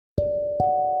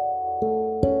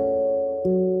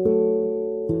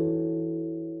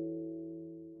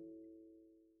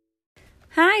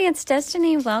Hi, it's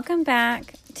Destiny. Welcome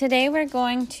back. Today we're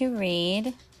going to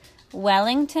read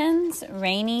Wellington's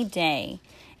Rainy Day.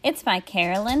 It's by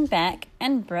Carolyn Beck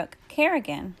and Brooke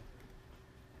Kerrigan.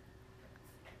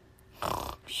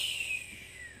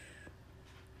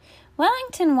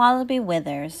 Wellington Wallaby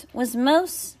Withers was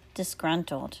most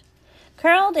disgruntled.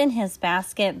 Curled in his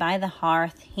basket by the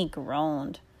hearth, he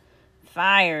groaned.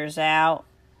 "Fire's out.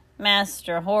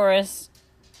 Master Horace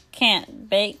can't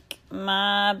bake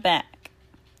my back."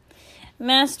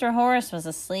 Master Horace was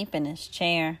asleep in his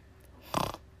chair.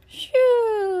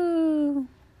 Shoo!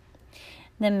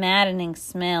 The maddening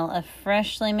smell of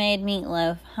freshly made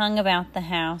meatloaf hung about the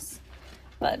house.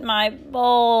 "But my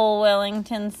bowl,"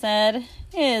 Wellington said,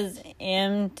 "is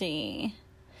empty."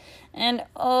 And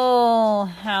oh,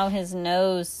 how his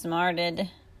nose smarted.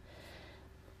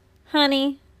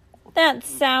 Honey, that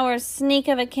sour sneak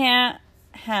of a cat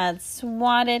had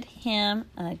swatted him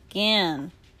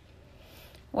again.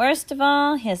 Worst of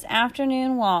all, his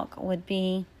afternoon walk would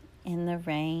be in the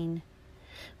rain.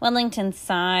 Wellington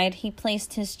sighed. He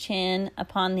placed his chin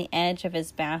upon the edge of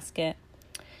his basket.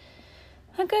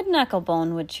 A good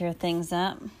knucklebone would cheer things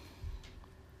up.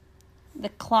 The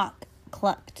clock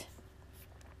clucked.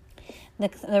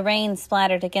 The rain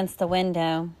splattered against the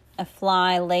window. A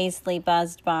fly lazily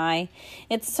buzzed by.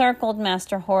 It circled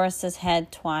Master Horace's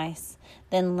head twice,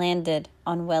 then landed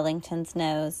on Wellington's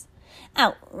nose.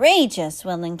 Outrageous,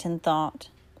 Wellington thought.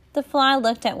 The fly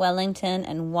looked at Wellington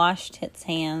and washed its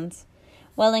hands.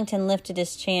 Wellington lifted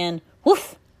his chin.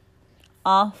 Woof!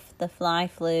 Off the fly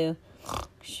flew.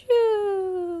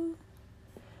 Shoo!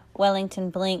 Wellington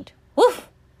blinked. Woof!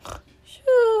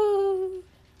 Shoo!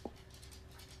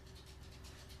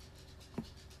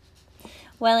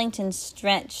 Wellington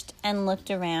stretched and looked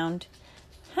around.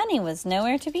 Honey was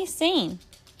nowhere to be seen.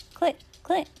 Click,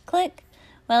 click, click.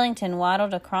 Wellington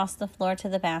waddled across the floor to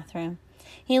the bathroom.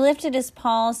 He lifted his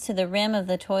paws to the rim of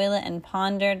the toilet and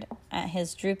pondered at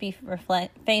his droopy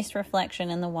face reflection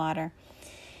in the water.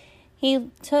 He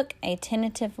took a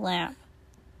tentative lap.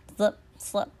 Slip,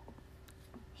 slip.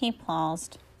 He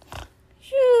paused.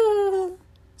 Shoo!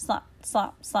 Slop,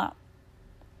 slop, slop.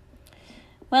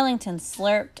 Wellington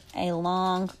slurped a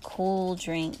long, cool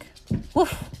drink.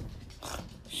 Woof!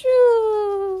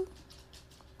 Shoo!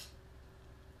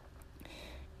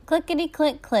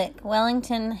 Clickety-click-click,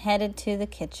 Wellington headed to the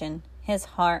kitchen, his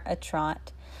heart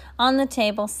a-trot. On the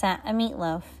table sat a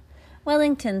meatloaf.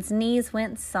 Wellington's knees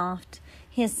went soft.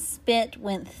 His spit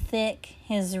went thick.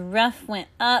 His ruff went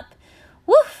up.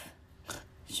 Woof!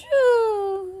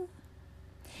 Shoo!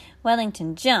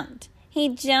 Wellington jumped. He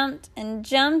jumped and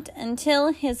jumped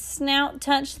until his snout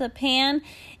touched the pan.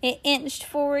 It inched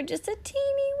forward just a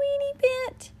teeny-weeny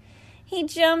bit. He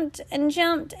jumped and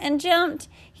jumped and jumped.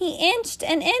 He inched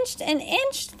and inched and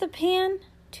inched the pan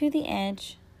to the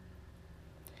edge.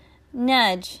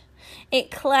 Nudge.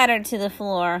 It clattered to the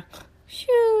floor.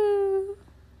 Shoo!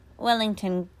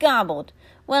 Wellington gobbled.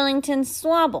 Wellington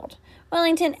swabbled.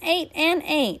 Wellington ate and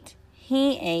ate.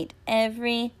 He ate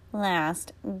every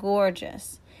last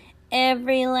gorgeous,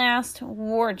 every last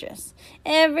gorgeous,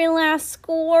 every last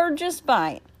gorgeous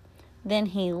bite. Then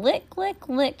he licked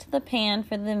the pan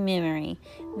for the memory,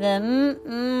 the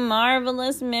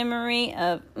marvelous memory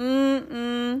of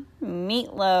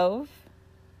meatloaf.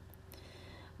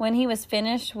 When he was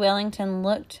finished, Wellington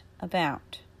looked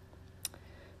about.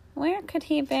 Where could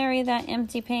he bury that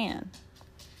empty pan?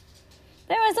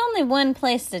 There was only one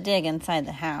place to dig inside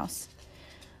the house.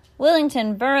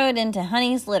 Wellington burrowed into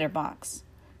Honey's litter box.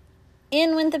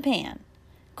 In went the pan.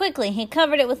 Quickly, he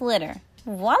covered it with litter.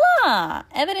 Voila!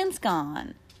 Evidence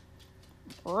gone.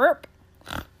 Burp.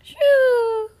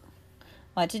 Shoo!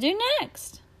 What to do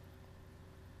next?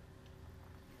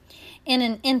 In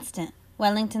an instant,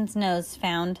 Wellington's nose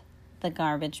found the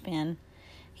garbage bin.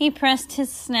 He pressed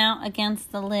his snout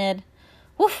against the lid.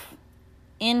 Woof!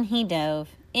 In he dove.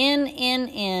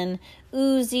 In.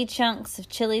 Oozy chunks of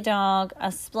chili dog,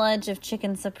 a spludge of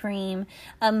chicken supreme,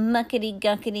 a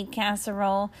muckety-guckety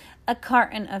casserole, a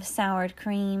carton of soured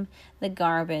cream. The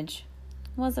garbage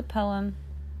was a poem.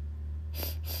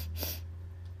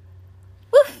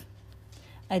 Woof!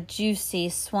 A juicy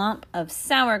swamp of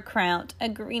sauerkraut, a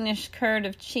greenish curd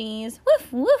of cheese.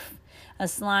 Woof, woof! A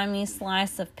slimy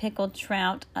slice of pickled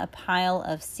trout, a pile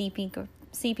of seepy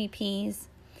peas.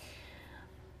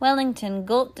 Wellington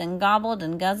gulped and gobbled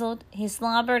and guzzled. He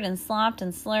slobbered and slopped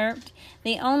and slurped.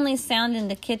 The only sound in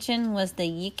the kitchen was the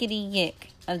yickety-yick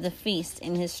of the feast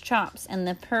in his chops and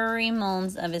the purry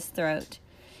moans of his throat.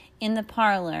 In the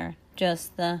parlor,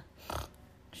 just the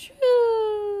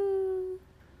shoo.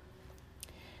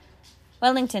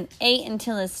 Wellington ate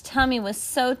until his tummy was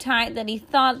so tight that he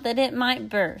thought that it might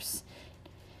burst.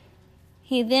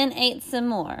 He then ate some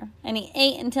more, and he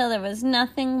ate until there was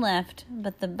nothing left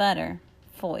but the butter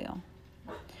foil.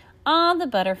 "Ah, the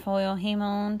butter foil," he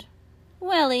moaned.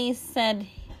 "Welly," said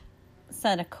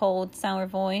a cold, sour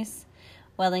voice.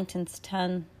 Wellington's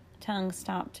tongue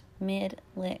stopped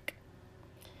mid-lick.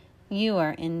 "You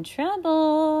are in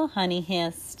trouble," Honey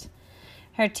hissed.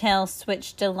 Her tail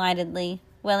switched delightedly.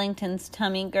 Wellington's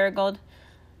tummy gurgled.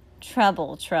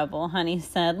 "Trouble, trouble," Honey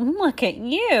said. "Look at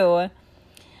you."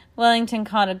 Wellington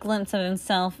caught a glimpse of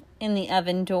himself in the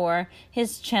oven door.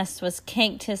 His chest was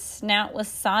caked, his snout was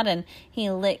sodden. He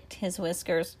licked his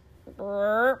whiskers.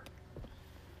 "Burp."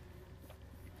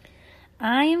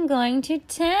 "I am going to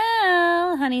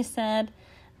tell," Honey said.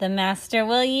 "The master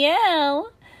will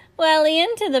yell. Welly,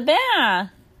 into the bath."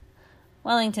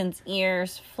 Wellington's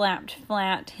ears flapped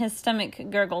flat. His stomach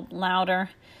gurgled louder.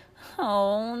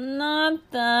 "Oh, not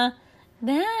the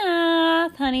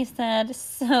bath," Honey said.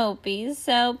 "Soapy,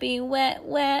 soapy, wet,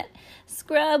 wet.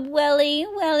 Scrub, welly,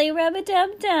 welly,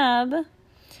 rub-a-dub-dub."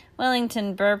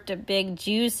 Wellington burped a big,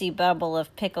 juicy bubble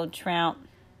of pickled trout.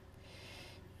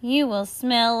 "You will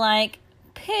smell like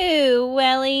poo,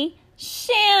 welly.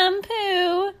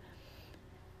 Shampoo."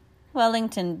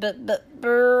 Wellington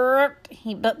burped.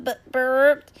 He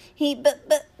burped. He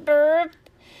burped.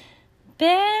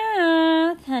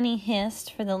 "Bath," Honey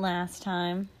hissed for the last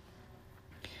time.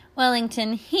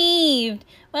 Wellington heaved.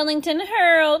 Wellington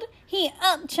hurled. He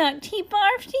upchucked. He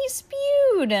barfed. He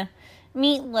spewed.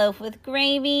 Meatloaf with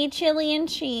gravy, chili and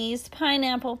cheese,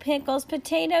 pineapple, pickles,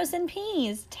 potatoes and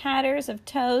peas, tatters of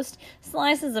toast,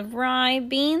 slices of rye,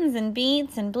 beans and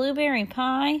beets, and blueberry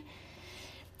pie.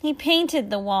 He painted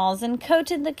the walls and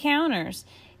coated the counters.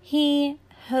 He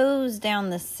hosed down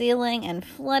the ceiling and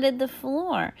flooded the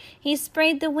floor. He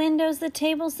sprayed the windows, the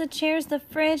tables, the chairs, the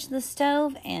fridge, the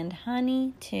stove, and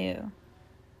Honey, too.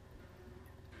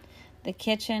 The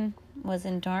kitchen was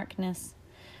in darkness.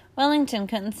 Wellington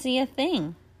couldn't see a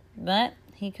thing, but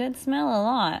he could smell a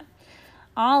lot.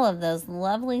 All of those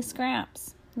lovely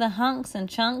scraps, the hunks and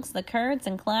chunks, the curds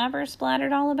and clabber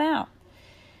splattered all about.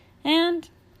 And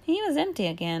he was empty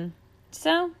again,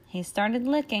 so he started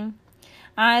licking.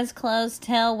 Eyes closed,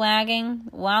 tail wagging.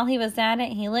 While he was at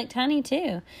it, he licked Honey,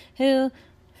 too, who,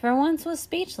 for once, was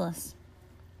speechless.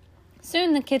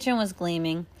 Soon the kitchen was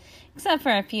gleaming, except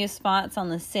for a few spots on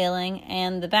the ceiling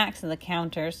and the backs of the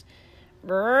counters.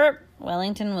 Burp!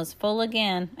 Wellington was full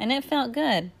again, and it felt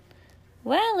good.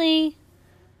 "Welly!"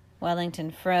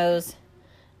 Wellington froze.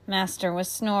 Master was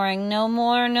snoring. "No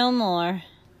more, no more."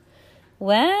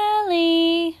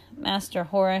 "Welly!" Master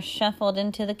Horace shuffled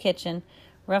into the kitchen,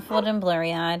 ruffled and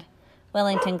blurry-eyed.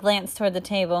 Wellington glanced toward the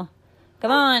table.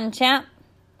 "Come on, chap."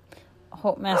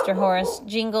 Master Horace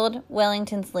jingled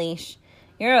Wellington's leash.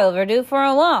 "You're overdue for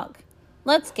a walk.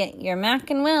 Let's get your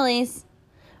mac and wellies."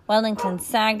 Wellington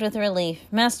sagged with relief.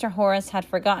 Master Horace had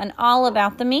forgotten all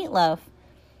about the meatloaf.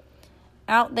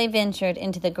 Out they ventured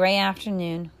into the gray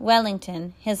afternoon.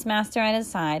 Wellington, his master at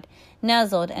his side,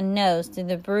 nuzzled and nosed through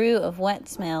the brew of wet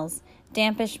smells,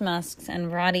 dampish musks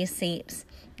and rotty seeps,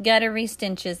 guttery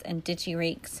stenches and ditchy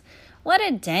reeks. What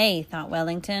a day, thought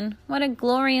Wellington. What a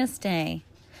glorious day.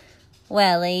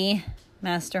 "Welly,"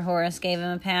 Master Horace gave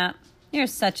him a pat. "You're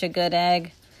such a good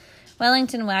egg."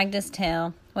 Wellington wagged his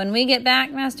tail. "When we get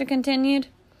back," Master continued,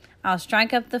 "I'll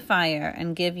strike up the fire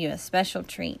and give you a special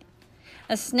treat."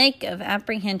 A snake of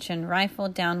apprehension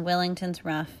rifled down Wellington's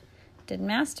ruff. Did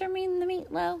Master mean the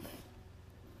meatloaf?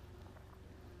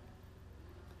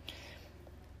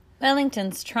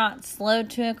 Wellington's trot slowed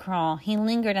to a crawl. He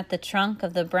lingered at the trunk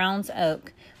of the Brown's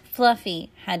oak.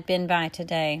 Fluffy had been by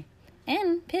today.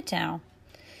 And Pittow.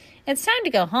 "It's time to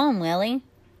go home, Welly."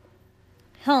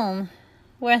 "Home,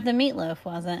 where the meatloaf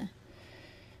wasn't."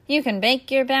 "You can bake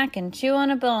your back and chew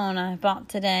on a bone I bought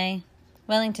today."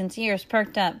 Wellington's ears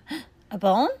perked up. "A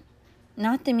bone?"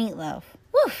 "Not the meatloaf."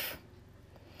 "Woof!"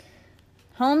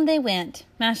 Home they went.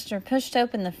 Master pushed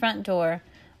open the front door.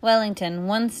 Wellington,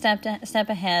 one step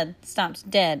ahead, stopped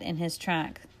dead in his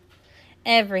track.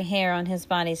 Every hair on his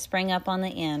body sprang up on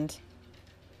the end.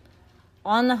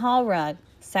 On the hall rug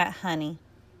sat Honey,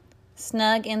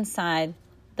 snug inside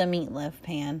the meatloaf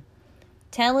pan.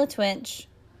 Tail a twitch,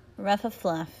 ruff a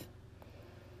fluff.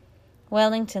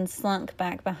 Wellington slunk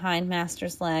back behind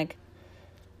Master's leg.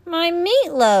 "My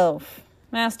meatloaf!"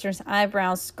 Master's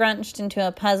eyebrows scrunched into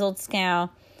a puzzled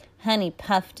scowl. Honey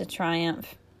puffed a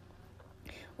triumph.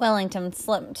 Wellington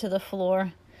slipped to the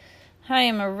floor. "I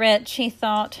am a wretch," he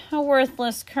thought, "a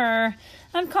worthless cur.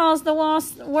 I've caused the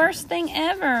worst thing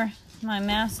ever, my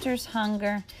master's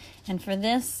hunger, and for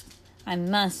this I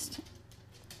must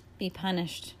be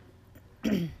punished.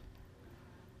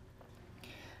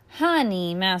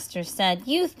 Honey, Master said,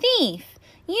 "You thief!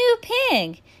 You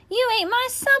pig! You ate my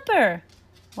supper!"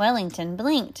 Wellington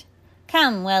blinked.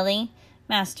 "Come, Welly."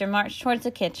 Master marched towards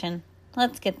the kitchen.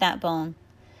 "Let's get that bone."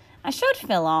 I should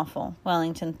feel awful,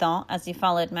 Wellington thought as he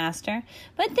followed Master,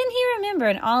 but then he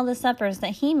remembered all the suppers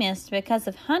that he missed because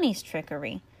of Honey's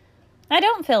trickery. "I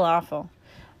don't feel awful,"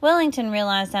 Wellington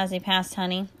realized as he passed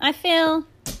Honey. "I feel—"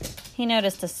 He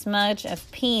noticed a smudge of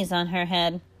peas on her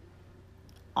head.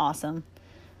 "Awesome."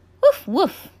 "Woof,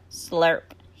 woof," slurp.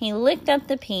 He licked up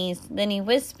the peas, then he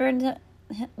whispered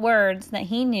words that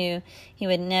he knew he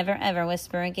would never ever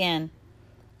whisper again.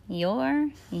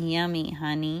 "You're yummy,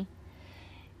 Honey."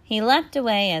 He leapt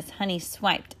away as Honey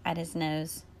swiped at his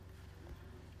nose.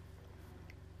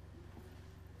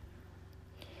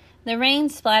 The rain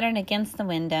splattered against the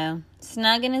window.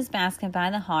 Snug in his basket by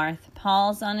the hearth,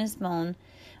 paws on his bone,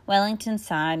 Wellington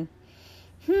sighed.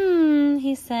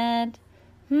 He said.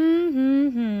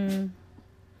 The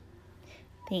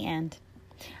end.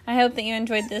 I hope that you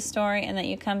enjoyed this story and that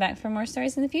you come back for more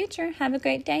stories in the future. Have a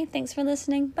great day. Thanks for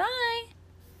listening. Bye.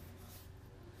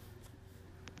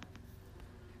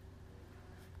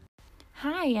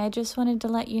 Hi, I just wanted to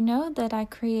let you know that I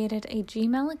created a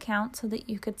Gmail account so that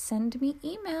you could send me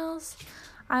emails.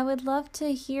 I would love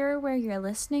to hear where you're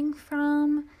listening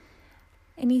from.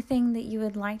 Anything that you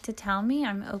would like to tell me,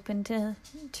 I'm open to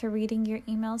reading your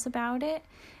emails about it.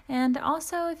 And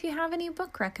also, if you have any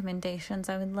book recommendations,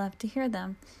 I would love to hear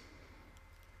them.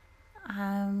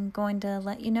 I'm going to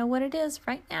let you know what it is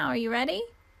right now. Are you ready?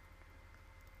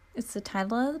 It's the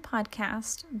title of the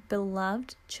podcast,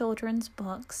 Beloved Children's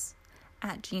Books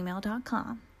at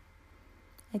gmail.com.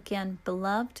 Again,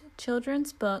 beloved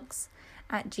children's books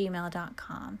at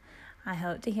gmail.com. I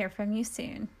hope to hear from you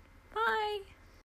soon.